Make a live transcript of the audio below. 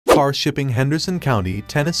are shipping Henderson County,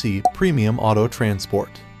 Tennessee Premium Auto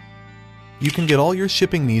Transport. You can get all your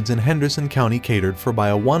shipping needs in Henderson County catered for by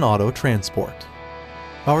a One Auto Transport.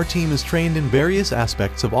 Our team is trained in various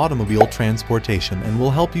aspects of automobile transportation and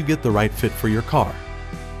will help you get the right fit for your car.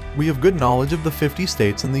 We have good knowledge of the 50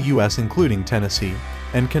 states in the U.S. including Tennessee,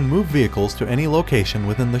 and can move vehicles to any location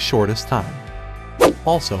within the shortest time.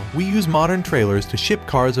 Also, we use modern trailers to ship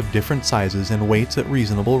cars of different sizes and weights at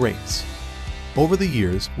reasonable rates. Over the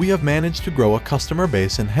years, we have managed to grow a customer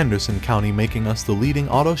base in Henderson County, making us the leading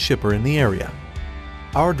auto shipper in the area.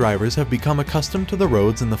 Our drivers have become accustomed to the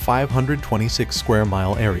roads in the 526 square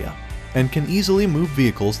mile area, and can easily move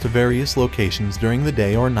vehicles to various locations during the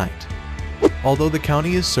day or night. Although the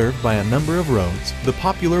county is served by a number of roads, the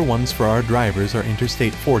popular ones for our drivers are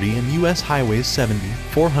Interstate 40 and U.S. Highways 70,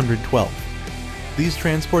 412. These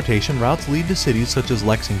transportation routes lead to cities such as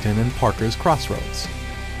Lexington and Parker's Crossroads.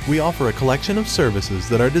 We offer a collection of services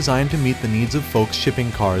that are designed to meet the needs of folks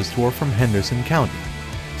shipping cars to or from Henderson County.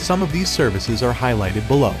 Some of these services are highlighted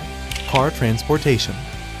below. Car transportation,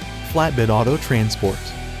 flatbed auto transport.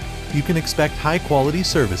 You can expect high-quality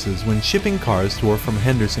services when shipping cars to or from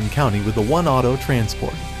Henderson County with the One Auto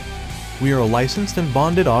Transport. We are a licensed and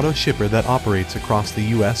bonded auto shipper that operates across the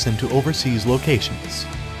U.S. and to overseas locations.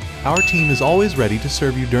 Our team is always ready to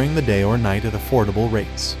serve you during the day or night at affordable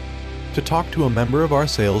rates. To talk to a member of our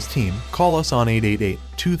sales team, call us on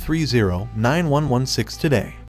 888-230-9116 today.